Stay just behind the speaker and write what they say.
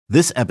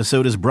This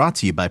episode is brought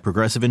to you by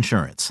Progressive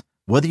Insurance.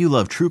 Whether you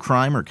love true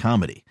crime or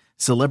comedy,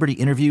 celebrity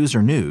interviews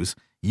or news,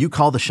 you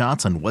call the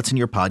shots on what's in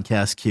your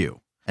podcast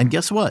queue. And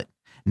guess what?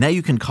 Now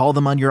you can call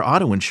them on your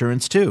auto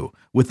insurance too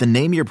with the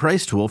Name Your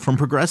Price tool from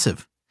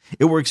Progressive.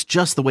 It works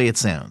just the way it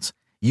sounds.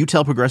 You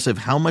tell Progressive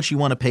how much you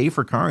want to pay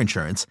for car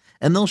insurance,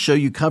 and they'll show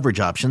you coverage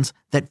options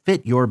that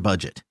fit your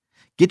budget.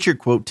 Get your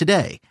quote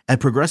today at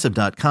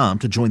Progressive.com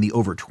to join the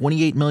over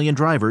 28 million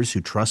drivers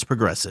who trust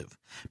Progressive.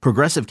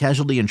 Progressive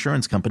Casualty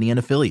Insurance Company and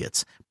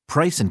Affiliates.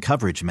 Price and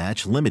coverage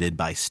match limited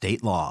by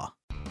state law.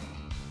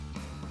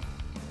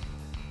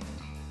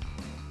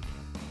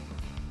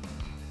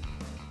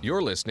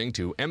 You're listening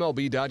to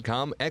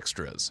MLB.com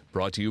Extras,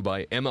 brought to you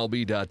by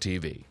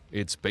MLB.tv.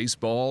 It's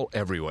baseball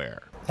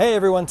everywhere. Hey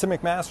everyone, Tim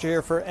McMaster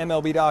here for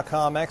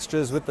MLB.com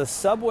Extras. With the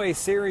Subway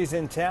Series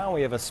in town,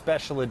 we have a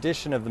special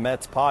edition of the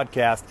Mets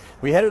podcast.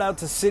 We headed out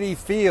to Citi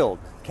Field,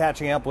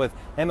 catching up with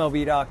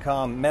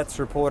MLB.com Mets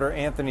reporter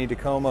Anthony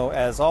DiComo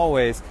as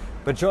always,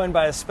 but joined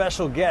by a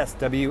special guest,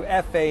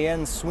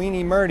 WFAN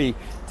Sweeny Murti,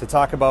 to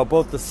talk about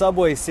both the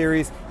Subway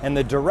Series and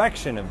the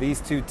direction of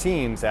these two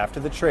teams after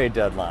the trade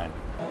deadline.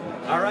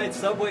 All right,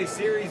 Subway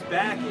Series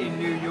back in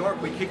New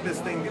York. We kicked this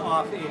thing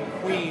off in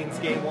Queens.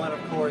 Game 1,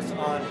 of course,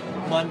 on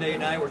Monday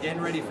night. We're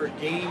getting ready for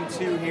Game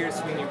 2 here.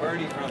 Sweeny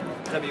Murti from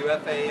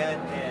WFAN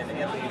and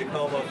Anthony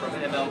DiComo from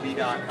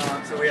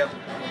MLB.com. So we have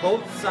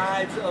both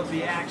sides of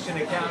the action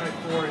accounted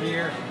for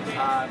here.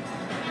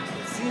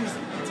 It seems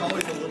it's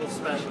always a little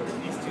special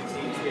when these two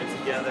teams get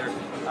together.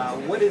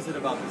 What is it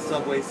about the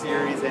Subway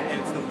Series?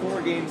 And it's the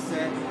 4-game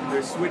set.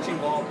 They're switching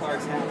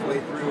ballparks halfway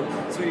through.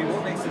 Sweeny,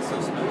 what makes this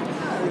so special?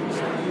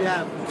 You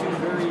have two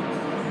very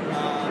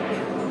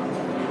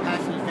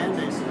passionate fan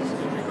bases,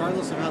 and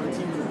regardless of how the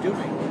teams are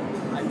doing,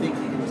 I think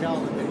you can tell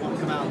that they want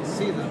to come out and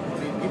see them. I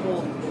mean,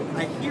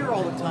 I hear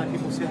all the time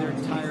people say they're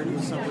tired of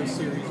the Subway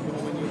Series,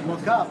 but when you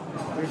look up,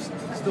 there's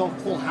still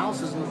full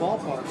houses in the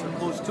ballparks, or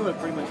close to it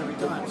pretty much every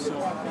time. So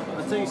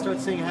until you start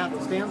seeing half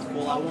the stands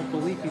full, I won't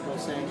believe people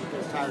saying that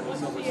they're tired of the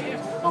Subway Series,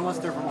 unless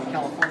they're from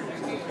California.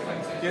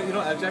 Yeah,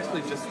 I was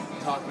actually just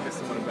talking to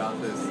someone about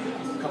this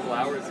a couple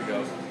hours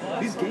ago.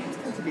 These games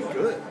tend to be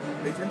good.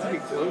 They tend to be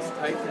close,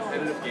 tight,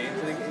 competitive games.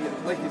 I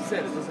think, like you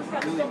said, it doesn't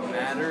really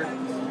matter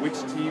which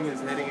team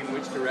is heading in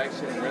which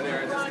direction and where they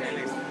are in the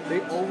standings.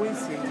 They always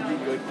seem to be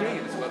good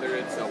games, whether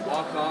it's a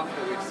walk-off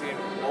that we've seen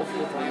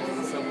multiple times in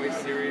the Subway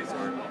Series,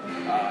 or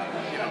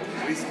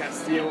Luis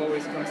Castillo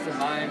always comes to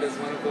mind as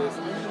one of those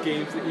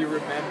games that you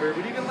remember.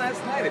 But even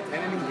last night, a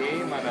 10-inning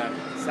game on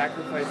a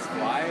sacrifice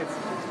fly,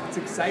 it's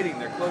exciting.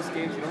 They're close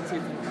games. You don't see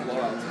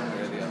blowouts one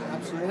way or the other.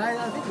 Absolutely. And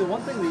I think the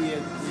one thing that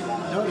you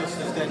notice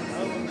is that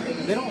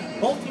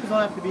both teams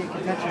don't have to be in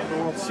contention for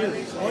the World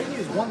Series. All you need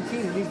is one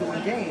team that needs to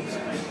win games,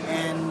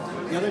 and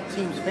the other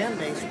team's fan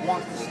base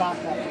wants to stop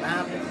that from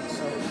happening.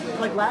 So,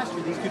 like last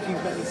year, these two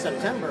teams met in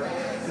September,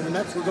 and the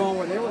Mets were going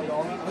where they were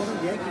going. I think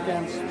the Yankee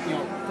fans,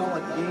 felt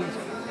like the games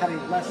had a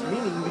less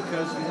meaning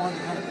because you wanted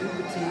to kind of beat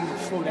the team or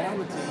slow down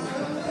the team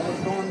that was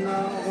going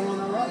on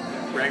the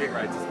run. Bragging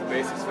rights is the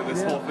basis for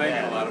this whole thing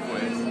in a lot of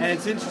ways. And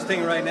it's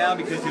interesting right now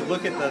because you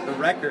look at the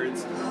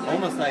records,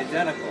 almost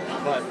identical.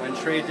 But when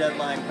trade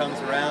deadline comes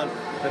around,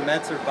 the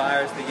Mets are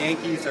buyers, the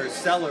Yankees are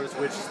sellers,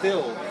 which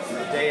still,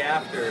 the day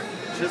after,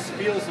 just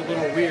feels a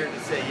little weird to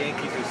say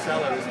Yankees are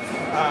sellers.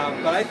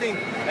 But I think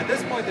at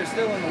this point they're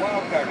still in the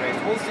wild card race.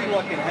 We'll see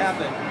what can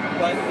happen.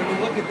 But when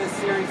you look at this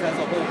series as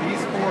a whole,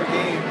 these 4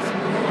 games,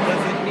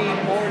 does it mean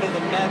more to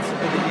the Mets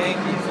or the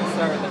Yankees? Let's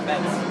start with the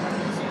Mets.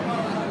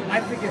 I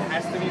think it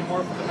has to be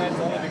more for the Mets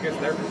only because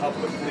they're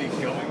publicly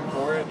going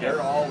for it. They're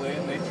all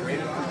in. They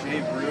traded for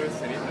Jay Bruce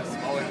and even a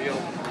smaller deal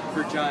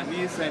for John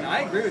Meese. And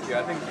I agree with you.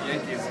 I think the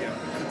Yankees can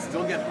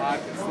still get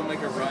hot, can still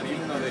make a run,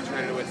 even though they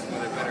traded away some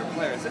of their better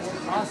players. It's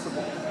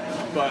possible.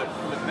 But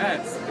for the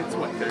Mets, it's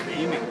what they're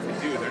aiming to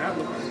do. They're not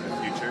looking to the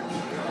future.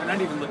 They're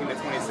not even looking at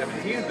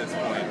 2017 at this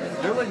point.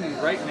 They're looking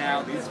right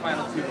now, these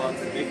final 2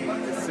 months, at making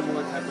a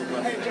similar type of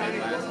run that they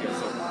did last year.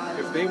 So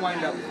if they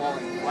wind up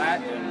falling flat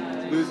and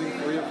losing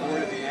 3 or 4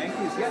 to the Yankees,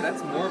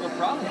 that's more of a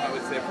problem, I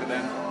would say, for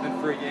them than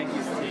for a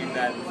Yankees team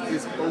that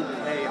is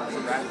okay to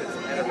wrap its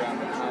head around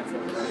the concept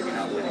of maybe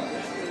not winning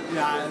this year.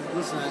 Yeah,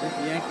 listen, I think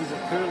the Yankees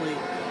have clearly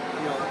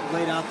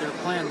laid out their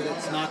plan that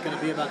it's not going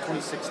to be about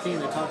 2016.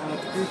 They're talking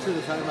about the future.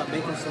 They're talking about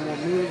making some more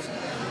moves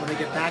when they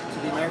get back to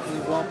the American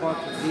League ballpark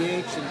with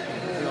DH and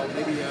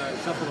maybe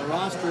shuffle the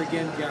roster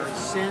again. Gary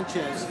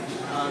Sanchez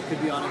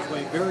could be on his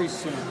way very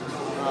soon.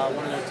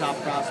 One of their top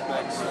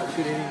prospects,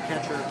 good hitting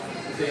catcher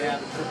that they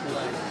have in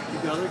AAA.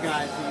 You've got other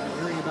guys that you've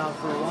been hearing about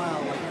for a while,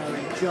 like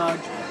Aaron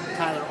Judge.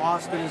 Tyler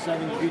Austin is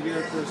having a good year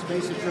at first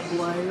base at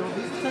AAA.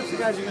 These are the types of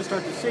guys you're going to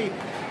start to see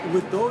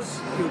with those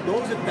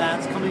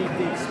at-bats coming at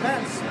the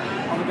expense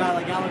of a guy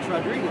like Alex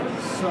Rodriguez.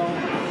 So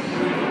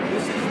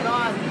this is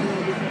not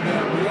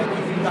the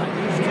Yankees you got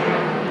used to.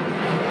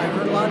 I've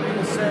heard a lot of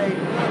people say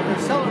they're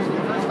sellers for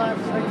the first time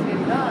since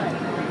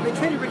 1989. They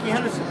traded Ricky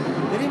Henderson.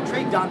 They didn't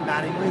trade Don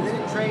Mattingly. They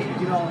didn't trade,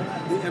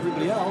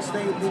 everybody else.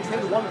 They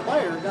traded one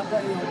player.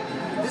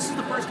 This is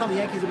the first time the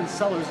Yankees have been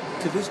sellers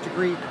to this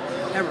degree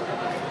ever.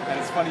 And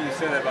it's funny you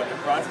say that about the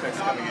prospects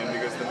coming in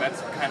because the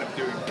Mets are kind of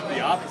doing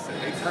the opposite.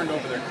 They turned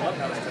over their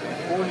clubhouse today,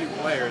 4 new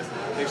players.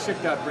 They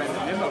shipped out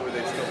Brandon Nimmo, who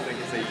they still think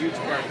is a huge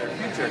part of their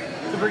future,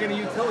 to bring in a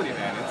utility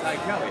man in Ty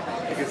Kelly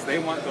because they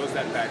want those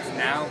at-bats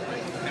now.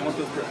 They want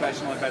those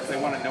professional at-bats.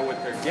 They want to know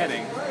what they're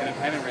getting in a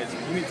pennant race.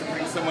 You need to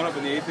bring someone up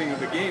in the 8th inning of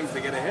the games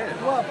to get ahead.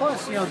 Well,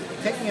 plus,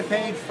 taking a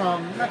page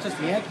from not just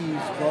the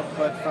Yankees book,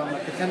 but from a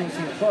contending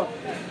team's book,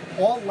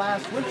 all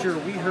last winter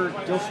we heard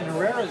Dilson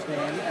Herrera's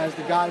name as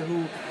the guy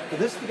who,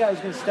 this is the guy who's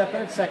going to step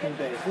in at second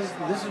base.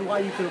 This is why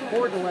you could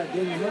afford to let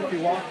Daniel Murphy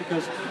walk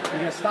because you're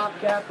going to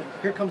stopgap, and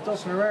here comes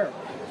Dilson Herrera.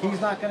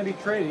 He's not going to be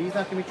traded. He's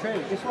not going to be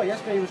traded. Guess what?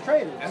 Yesterday he was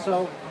traded. Yeah.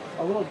 So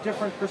a little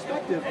different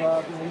perspective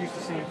than we're used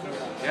to seeing from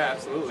him. Yeah,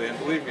 absolutely. And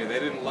believe me, they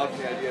didn't love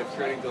the idea of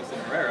trading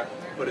Dilson Herrera,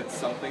 but it's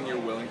something you're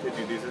willing to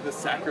do. These are the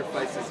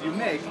sacrifices you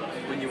make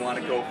when you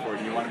want to go for it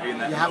and you want to be in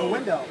that You have a mode.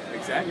 window.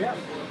 Exactly. Yeah.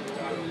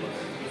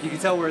 You can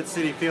tell we're at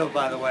Citi Field,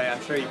 by the way.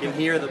 I'm sure you can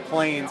hear the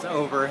planes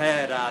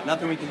overhead.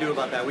 Nothing we can do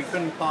about that. We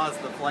couldn't pause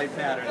the flight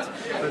patterns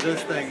for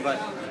this thing.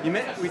 But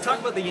we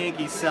talked about the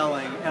Yankees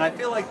selling, and I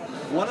feel like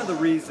one of the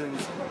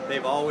reasons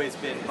they've always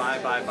been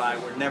buy,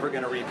 we're never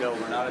going to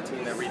rebuild, we're not a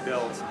team that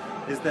rebuilds,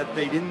 is that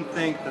they didn't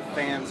think the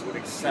fans would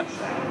accept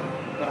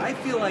that. But I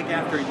feel like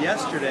after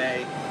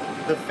yesterday,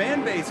 the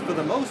fan base, for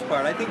the most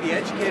part, I think the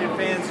educated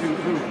fans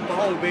who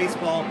follow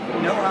baseball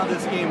know how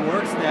this game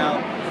works now.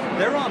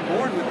 They're on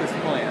board with this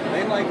plan.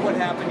 They like what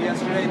happened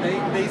yesterday.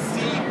 They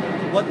see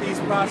what these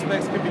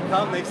prospects could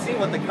become. They've seen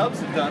what the Cubs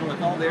have done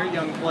with all their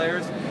young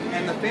players.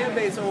 And the fan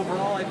base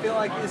overall, I feel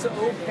like, is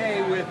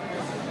okay with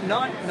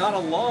not a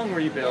long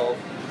rebuild,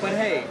 but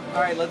hey,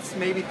 all right, let's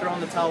maybe throw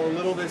in the towel a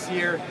little this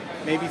year,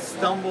 maybe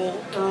stumble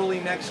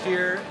early next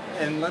year,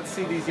 and let's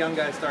see these young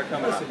guys start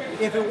coming up.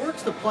 If it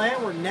works the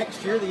plan where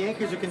next year the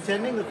Yankees are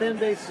contending, the fan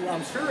base,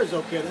 I'm sure, is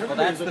okay. Well,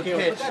 that's the okay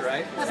with it, pitch, but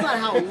right? That's not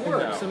how it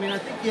works. No. I mean, I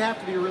think you have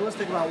to be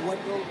realistic about what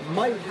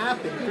might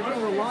happen. If you're going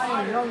to rely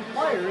on young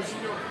players,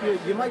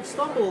 you might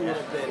stumble a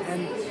little bit.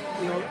 And,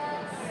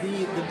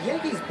 the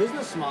Yankees'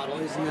 business model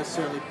isn't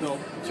necessarily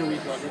built to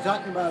rebuild. You're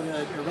talking about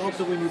a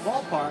relatively new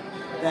ballpark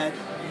that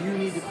you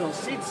need to fill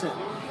seats in.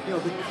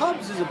 The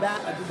Cubs is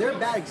they're a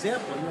bad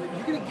example.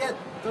 You're going to get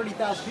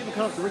 30,000 people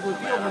come up to Wrigley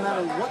Field no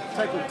matter what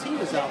type of team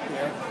is out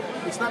there.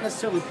 It's not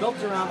necessarily built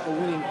around a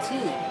winning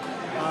team.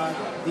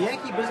 The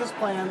Yankee business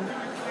plan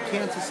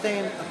can't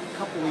sustain a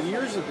couple of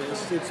years of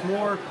this. It's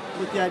more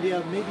with the idea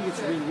of maybe it's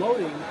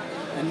reloading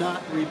and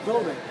not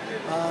rebuilding.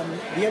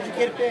 The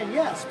educated fan,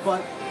 yes,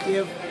 but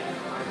if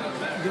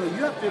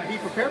you have to be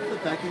prepared for the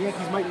fact that the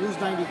Yankees might lose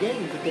 90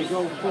 games if they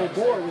go full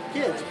bore with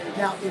kids.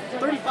 Now, if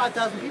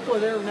 35,000 people are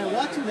there and they're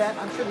watching that,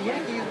 I'm sure the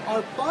Yankees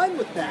are fine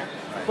with that.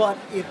 But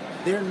if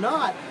they're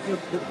not, the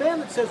fan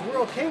that says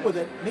we're okay with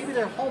it, maybe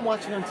they're home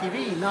watching on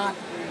TV, not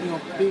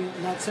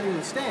sitting in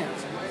the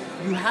stands.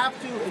 You have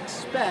to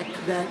expect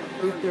that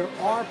if there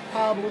are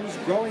problems,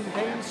 growing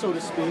pains, so to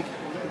speak,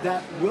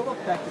 that will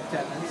affect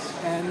attendance,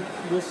 and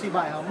we'll see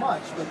by how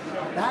much. But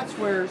that's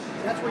where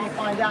you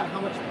find out how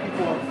much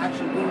people are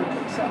actually willing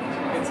to accept.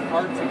 It's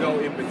hard to go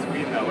in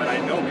between though, and I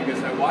know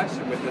because I watched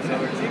it with this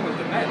other team with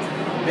the Mets.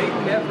 They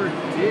never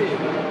did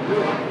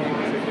really what the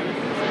Yankees are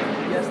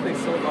doing. Yes, they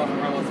sold off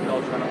Carlos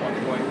Beltran at one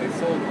point. They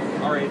sold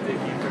R.A.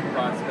 Dickey for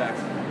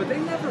prospects, but they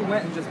never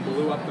went and just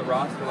blew up the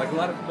roster like a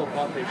lot of people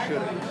thought they should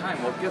at the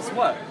time. Well, guess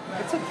what?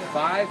 It took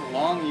 5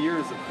 long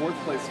years of 4th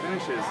place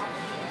finishes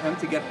them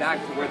to get back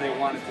to where they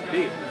wanted to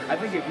be. I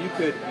think if you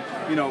could,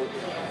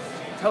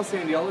 tell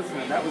Sandy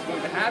Ellison that was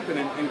going to happen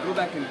and go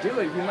back and do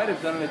it, he might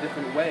have done it a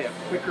different way, a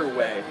quicker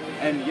way.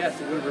 And yes,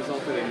 it would have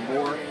resulted in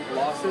more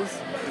losses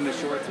in the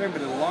short term,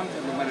 but in the long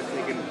term, it might have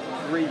taken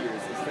 3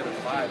 years instead of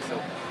 5. So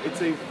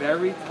it's a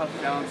very tough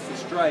balance to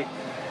strike.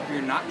 If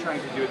you're not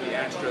trying to do it the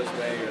Astros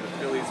way or the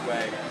Phillies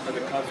way or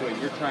the Cubs way,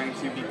 you're trying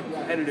to be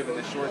competitive in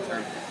the short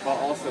term while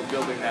also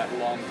building that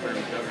long-term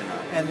juggernaut.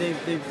 And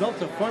they've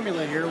built a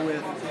formula here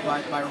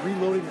by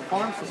reloading the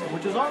farm system,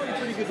 which is already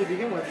pretty good to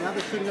begin with. Now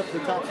they're shooting up to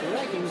the top of the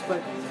rankings,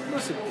 but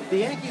listen, the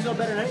Yankees know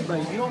better than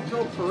anybody. You don't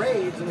throw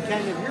parades in the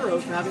Canyon of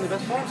Heroes for having the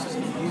best farm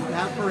system. You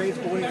have parades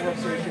for winning World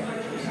Series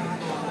championships.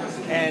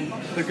 And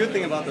the good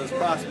thing about those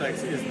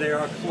prospects is they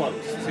are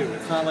close, too.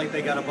 It's not like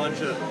they got a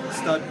bunch of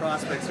stud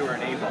prospects who are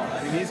an A-ball.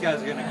 I mean, these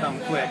guys are going to come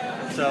quick,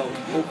 so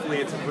hopefully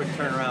it's a quick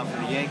turnaround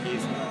for the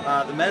Yankees.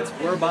 The Mets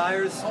were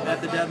buyers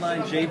at the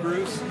deadline. Jay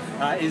Bruce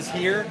is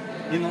here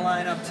in the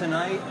lineup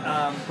tonight,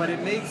 but it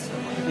makes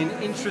an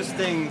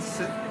interesting...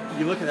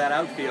 You look at that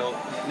outfield,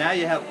 now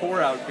you have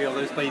 4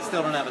 outfielders, but you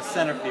still don't have a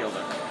center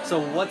fielder. So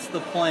what's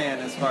the plan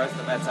as far as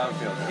the Mets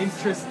outfield?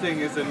 Interesting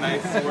is a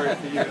nice word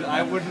to use.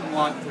 I wouldn't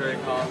want Terry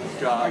Collins'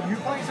 job. Are you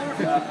playing center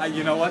field?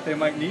 You know what? They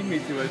might need me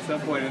to at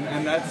some point,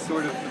 and that's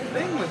sort of the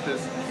thing with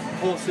this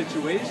whole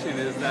situation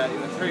is that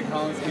Terry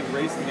Collins keeps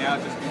racing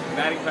out, just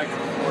batting back to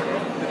the court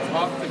to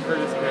talk to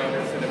Curtis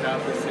Granderson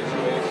about this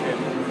situation.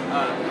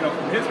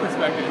 From his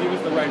perspective, he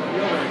was the right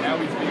fielder, and now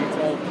he's being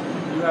told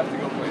you have to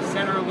go play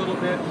center a little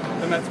bit.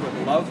 The Mets would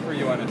love for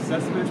Yoenis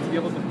Cespedes to be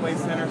able to play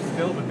center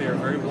still, but they are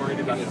very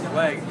worried about his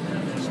leg,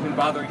 which has been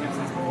bothering him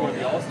since before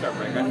the All-Star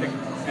break. I think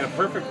in a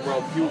perfect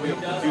world, he will be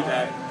able to do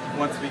that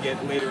once we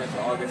get later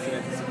into August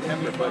and into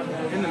September. But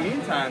in the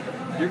meantime,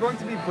 you're going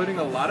to be putting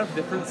a lot of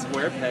different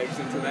square pegs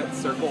into that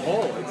circle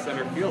hole in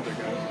center field. They're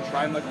going to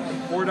try and look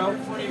at Conforto,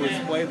 who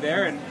has played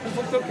there and has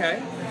looked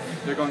okay.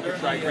 They're going to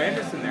try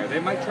Granderson there. They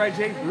might try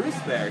Jay Bruce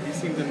there. He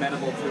seemed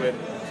amenable to it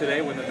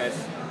today when the Mets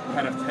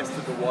kind of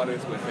tested the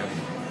waters with him.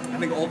 I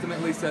think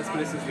ultimately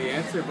Cespedes is the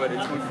answer, but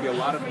it's going to be a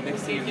lot of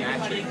mixing and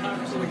matching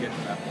until we get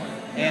to that point.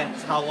 And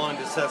how long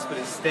does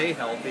Cespedes stay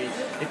healthy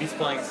if he's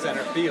playing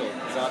center field?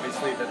 Because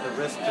obviously that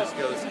the risk just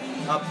goes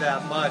up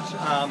that much.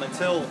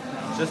 Until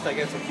just, I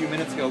guess, a few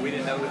minutes ago, we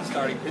didn't know who the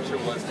starting pitcher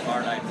was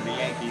tomorrow night for the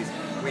Yankees.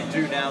 We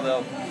do now,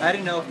 though. I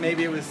didn't know if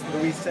maybe it was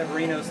Luis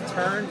Severino's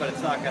turn, but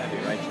it's not going to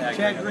be, right?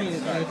 Chad Green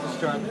is going to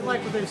start. They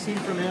like what they've seen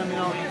from him. You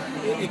know,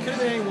 it could have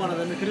been any one of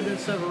them. It could have been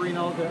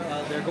Severino.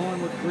 They're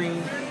going with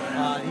Green.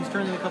 He's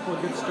turned in a couple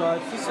of good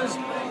starts. This is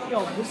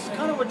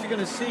kind of what you're going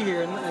to see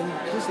here.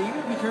 And just, even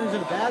if he turns in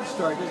a bad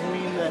start, doesn't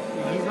mean that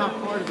he's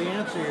not part of the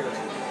answer here.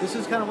 This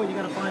is kind of what you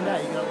got to find out.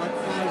 You got to let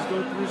the guys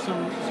go through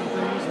some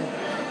things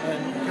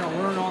and kind of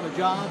learn on the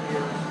job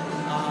here.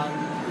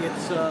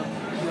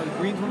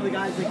 Green's one of the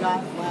guys they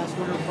got last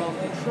winter from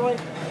Detroit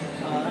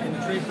in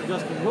the trade for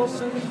Justin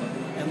Wilson,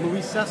 and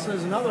Luis Cessa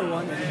is another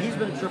one, and he's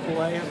been at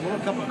AAA, has a little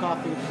cup of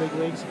coffee with the big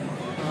leagues,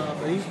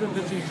 but he's been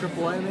pitching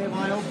AAA, and they have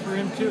high hope for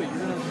him too.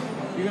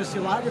 You're gonna see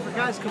a lot of different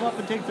guys come up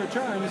and take their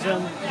turns,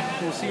 and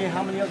we'll see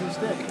how many of them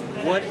stick.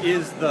 What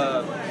is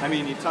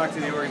you talk to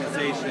the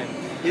organization,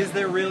 is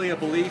there really a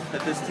belief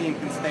that this team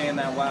can stay in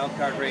that wild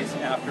card race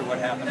after what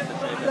happened at the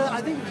trade deadline?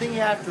 I think the thing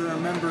you have to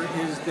remember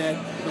is that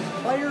the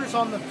players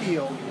on the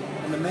field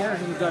and the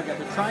managers in the dugout,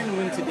 they're trying to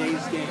win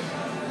today's game.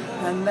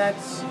 And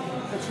that's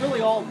really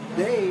all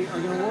they are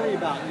going to worry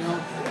about.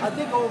 I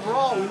think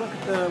overall we look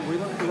at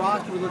the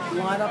roster, we look at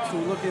the lineups,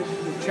 we look at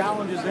the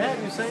challenges ahead,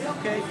 and we say,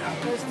 okay,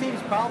 this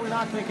team's probably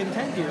not going to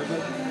contend here.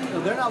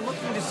 But they're not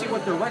looking to see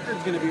what their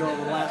record's going to be over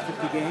the last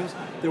 50 games.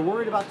 They're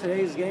worried about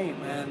today's game,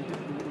 and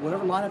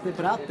whatever lineup they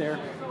put out there,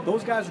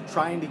 those guys are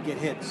trying to get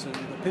hits, and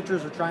the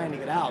pitchers are trying to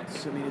get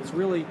outs. I mean, it's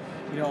really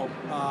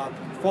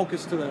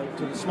focused to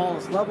the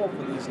smallest level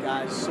for these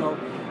guys. So,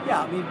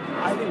 yeah,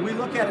 I think we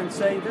look at it and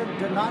say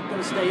they're not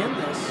going to stay in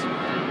this,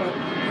 but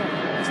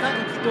it's not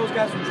going to keep those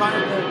guys from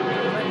trying to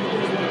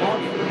lose the ball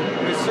game.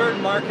 There's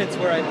certain markets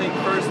where I think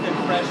first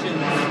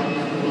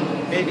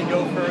impressions maybe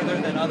go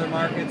further than other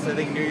markets. I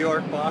think New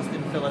York,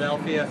 Boston,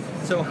 Philadelphia.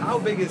 So how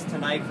big is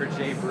tonight for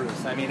Jay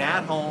Bruce?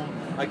 At home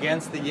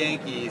against the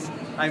Yankees.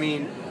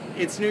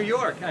 It's New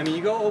York.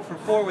 You go 0 for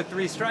 4 with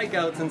 3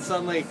 strikeouts, and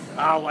suddenly,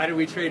 why did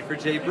we trade for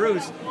Jay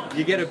Bruce?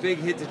 You get a big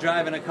hit to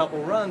drive in a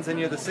couple runs, and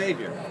you're the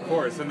savior. Of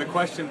course, and the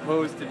question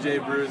posed to Jay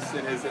Bruce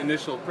in his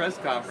initial press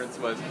conference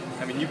was,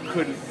 you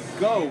couldn't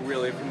go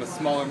really from a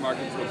smaller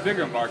market to a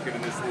bigger market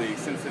in this league,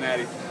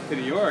 Cincinnati to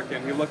New York,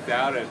 and he looked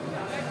out at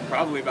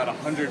probably about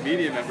 100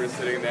 media members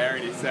sitting there,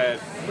 and he said,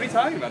 what are you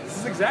talking about? This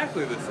is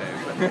exactly the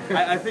same.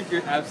 But I think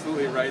you're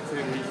absolutely right,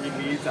 Tim. He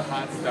needs a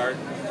hot start.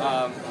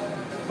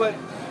 But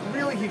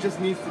really, he just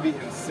needs to be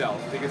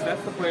himself, because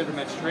that's the player the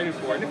Mets traded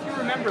for. And if you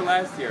remember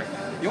last year,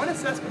 Yoenis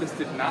Cespedes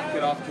did not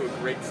get off to a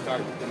great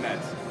start with the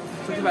Mets.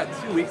 It took about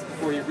 2 weeks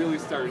before he really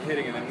started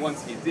hitting, and then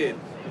once he did,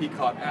 he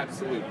caught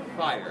absolute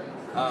fire.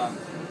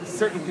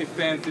 Certainly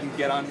fans didn't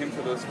get on him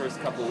for those first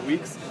couple of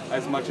weeks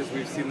as much as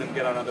we've seen them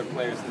get on other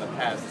players in the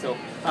past. So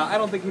I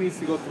don't think he needs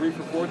to go 3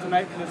 for 4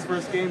 tonight in his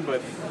first game,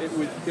 but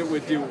it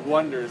would do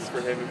wonders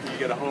for him if he could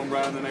get a home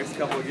run in the next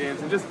couple of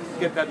games and just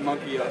get that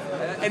monkey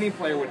any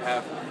player would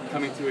have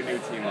coming to a new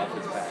team off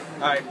his back.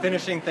 All right,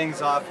 finishing things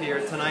off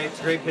here tonight, it's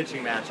a great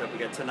pitching matchup. We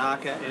got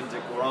Tanaka and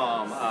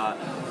DeGrom.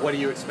 What do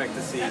you expect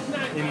to see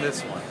in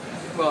this one?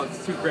 Well,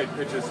 it's 2 great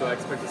pitchers, so I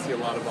expect to see a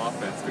lot of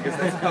offense, because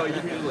that's how it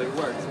usually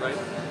works, right?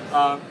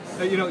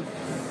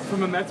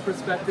 From a Mets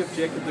perspective,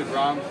 Jacob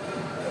DeGrom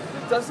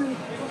doesn't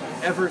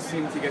ever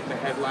seem to get the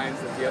headlines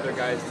that the other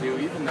guys do,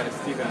 even that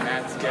Steven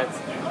Matz gets,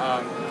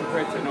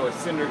 compared to Noah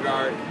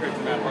Syndergaard, compared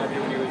to Matt Harvey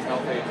when he was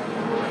healthy.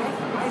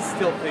 I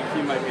still think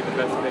he might be the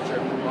best pitcher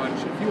of the bunch.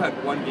 If you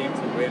had one game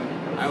to win,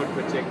 I would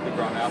put Jacob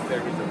DeGrom out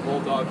there. He's a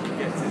bulldog. He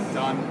gets it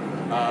done.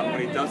 When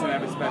he doesn't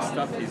have his best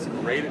stuff, he's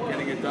great at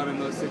getting it done in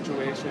those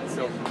situations.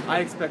 So I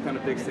expect on a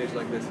big stage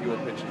like this, he will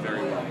pitch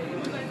very well.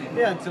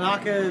 Yeah, and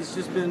Tanaka has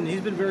he's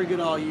been very good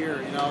all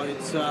year.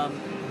 It's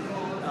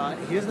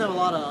he doesn't have a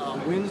lot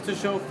of wins to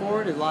show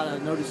for it, a lot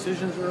of no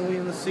decisions early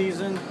in the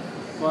season,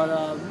 but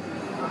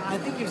I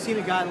think you've seen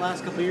a guy in the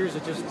last couple of years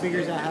that just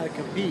figures out how to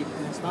compete,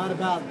 and it's not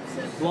about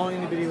blowing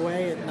anybody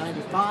away at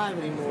 95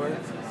 anymore.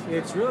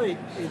 It's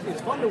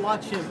fun to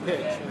watch him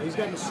pitch. He's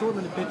got an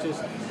assortment of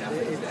pitches.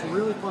 It's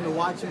really fun to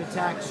watch him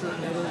attack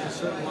certain hitters and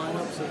certain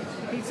lineups.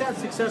 And he's had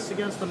success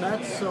against the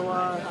Mets, so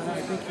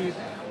I think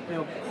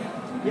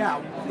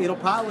it'll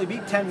probably be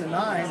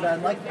 10-9,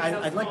 but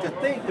I'd like to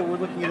think that we're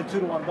looking at a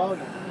 2-1 ball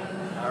game.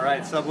 All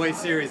right, Subway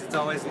Series, it's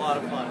always a lot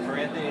of fun. For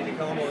Anthony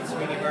DiComo and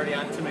Sweeney Birdie,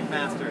 I'm Tim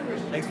McMaster.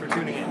 Thanks for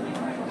tuning in.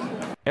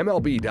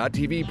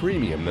 MLB.tv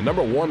Premium, the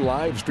 #1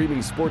 live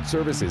streaming sports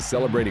service, is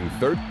celebrating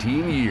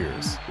 13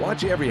 years.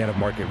 Watch every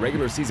out-of-market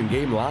regular season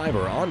game live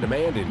or on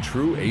demand in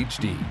true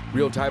HD.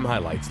 Real-time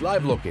highlights,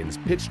 live look-ins,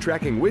 pitch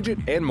tracking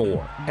widget, and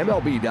more.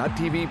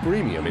 MLB.tv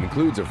Premium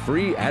includes a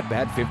free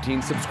At-Bat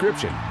 15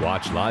 subscription.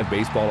 Watch live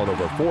baseball on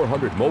over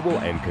 400 mobile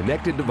and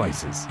connected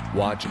devices.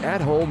 Watch at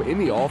home, in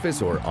the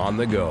office, or on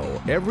the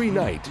go every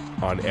night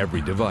on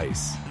every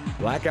device.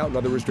 Blackout and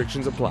other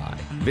restrictions apply.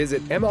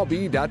 Visit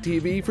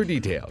MLB.tv for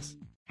details.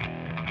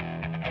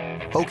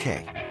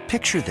 Okay,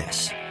 picture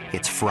this.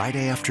 It's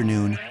Friday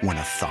afternoon when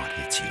a thought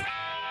hits you.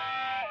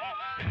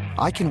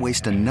 I can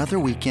waste another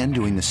weekend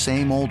doing the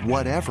same old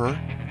whatever,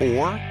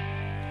 or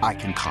I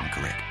can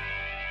conquer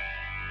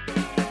it.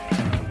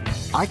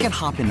 I can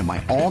hop into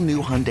my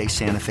all-new Hyundai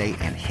Santa Fe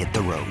and hit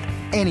the road.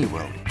 Any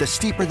road. The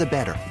steeper the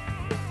better.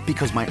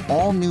 Because my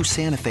all-new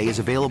Santa Fe is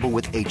available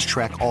with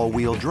H-Track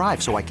all-wheel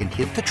drive, so I can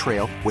hit the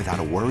trail without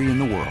a worry in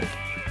the world.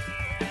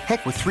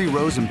 Heck, with 3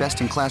 rows and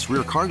best-in-class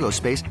rear cargo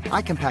space,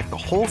 I can pack the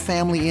whole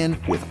family in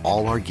with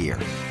all our gear.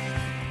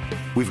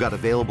 We've got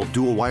available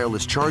dual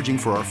wireless charging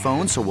for our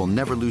phones, so we'll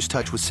never lose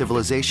touch with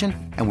civilization,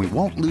 and we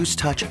won't lose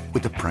touch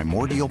with the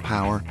primordial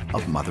power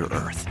of Mother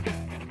Earth.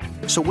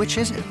 So which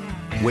is it?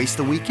 Waste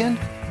the weekend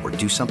or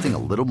do something a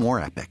little more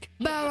epic?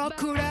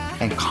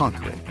 And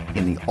conquer it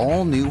in the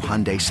all-new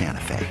Hyundai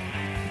Santa Fe.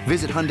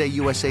 Visit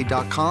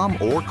HyundaiUSA.com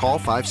or call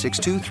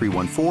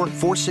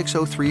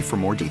 562-314-4603 for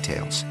more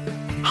details.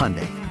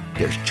 Hyundai,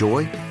 there's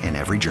joy in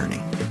every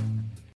journey.